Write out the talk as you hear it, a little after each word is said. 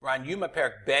We're on Yoma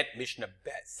Perak Bet, Mishnah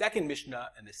Bet. Second Mishnah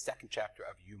in the second chapter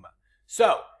of Yoma.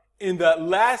 So, in the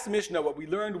last Mishnah, what we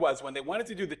learned was when they wanted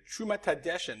to do the Trumat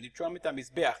HaDeshen, the Trumat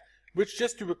HaMizbeach, which,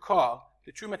 just to recall,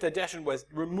 the Trumat HaDeshen was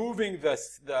removing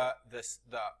the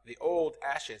old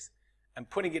ashes and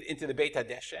putting it into the Beit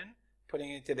HaDeshen,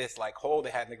 putting it into this like hole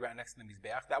they had in the ground next to the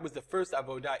Mizbeach. That was the first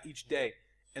avodah each day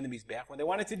in the Mizbeach. When they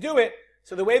wanted to do it,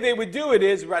 so the way they would do it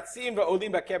is Ratzim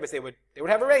va'olim ba'keves. They would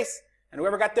have a race, and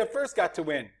whoever got there first got to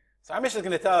win. So our Mishnah is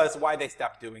going to tell us why they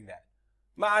stopped doing that.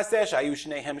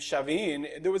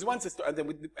 There was once a story,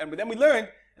 and then we learned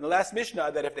in the last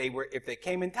Mishnah that if they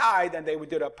came in tied, then they would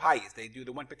do the payis. They do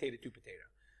the 1 potato, 2 potato.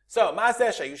 So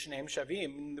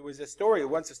there was a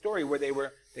story where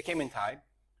they came in tied.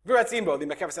 And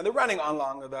they're running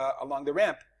along the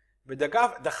ramp.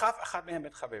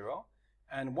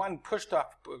 And one pushed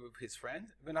off his friend,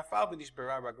 and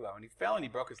he fell and he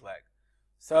broke his leg.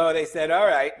 So they said, all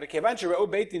right, when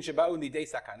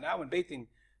Beitin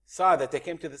saw that they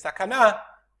came to the sakana,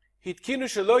 they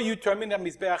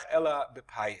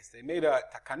made a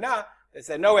takana. They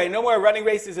said, no way, no more running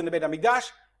races in the Beit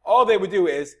HaMikdash. All they would do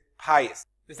is payis.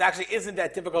 This actually isn't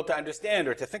that difficult to understand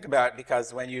or to think about,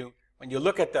 because when you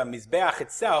look at the Mizbeach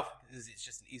itself, it's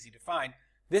just easy to find.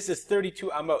 This is 32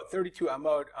 amot. 32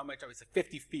 amot, it's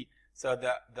 50 feet. So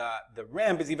the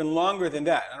ramp is even longer than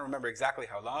that. I don't remember exactly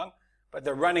how long, but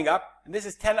they're running up. And this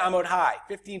is 10 amot high,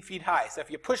 15 feet high. So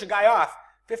if you push a guy off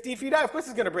 15 feet high, of course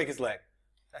he's going to break his leg.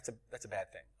 That's a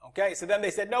bad thing. Okay, so then they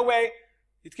said, no way.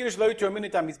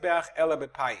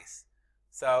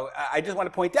 So I just want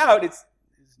to point out, it's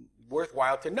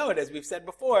worthwhile to note, as we've said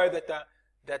before, that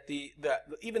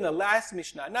even the last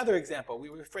Mishnah, another example, we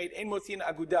were afraid, Ein Motzin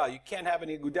Agudal, you can't have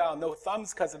any Agudal, no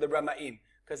thumbs because of the Rama'im,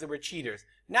 because they were cheaters.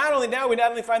 We not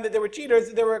only find that they were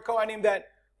cheaters, there were a Kohanim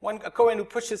a Kohen who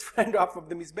pushed his friend off of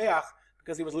the Mizbeach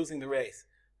because he was losing the race.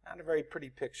 Not a very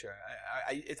pretty picture.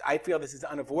 I feel this is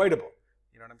unavoidable.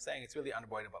 You know what I'm saying? It's really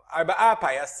unavoidable. Arba'a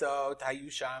payasot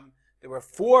hayusham. There were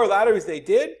 4 lotteries they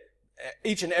did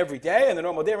each and every day. And the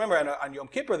normal day, remember on Yom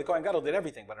Kippur, the Kohen Gadol did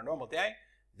everything, but on a normal day,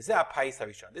 this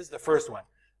is the first one.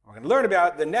 We're going to learn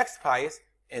about the next payis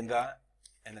in the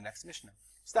next Mishnah.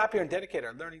 Stop here and dedicate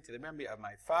our learning to the memory of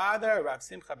my father, Rav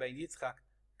Simcha ben Yitzchak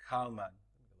Kalman. A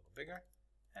little bigger,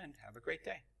 and have a great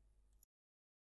day.